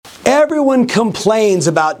Everyone complains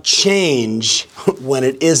about change when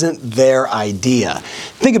it isn't their idea.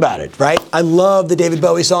 Think about it, right? I love the David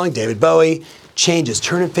Bowie song. David Bowie, changes,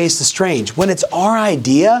 turn and face the strange. When it's our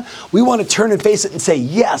idea, we want to turn and face it and say,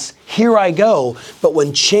 yes, here I go. But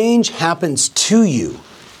when change happens to you,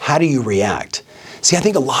 how do you react? See, I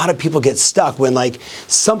think a lot of people get stuck when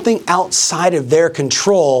something outside of their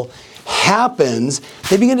control happens.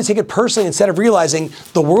 They begin to take it personally instead of realizing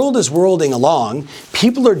the world is whirling along.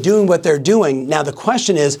 People are doing what they're doing. Now the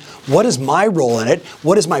question is, what is my role in it?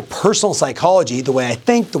 What is my personal psychology, the way I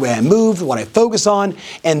think, the way I move, what I focus on?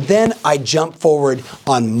 And then I jump forward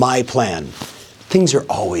on my plan. Things are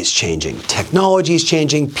always changing. Technology is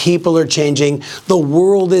changing. People are changing. The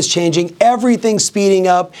world is changing. Everything's speeding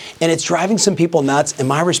up, and it's driving some people nuts. And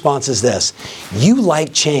my response is this: you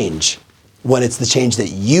like change when it's the change that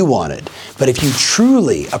you wanted. But if you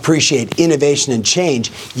truly appreciate innovation and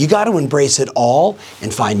change, you got to embrace it all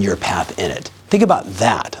and find your path in it. Think about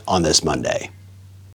that on this Monday.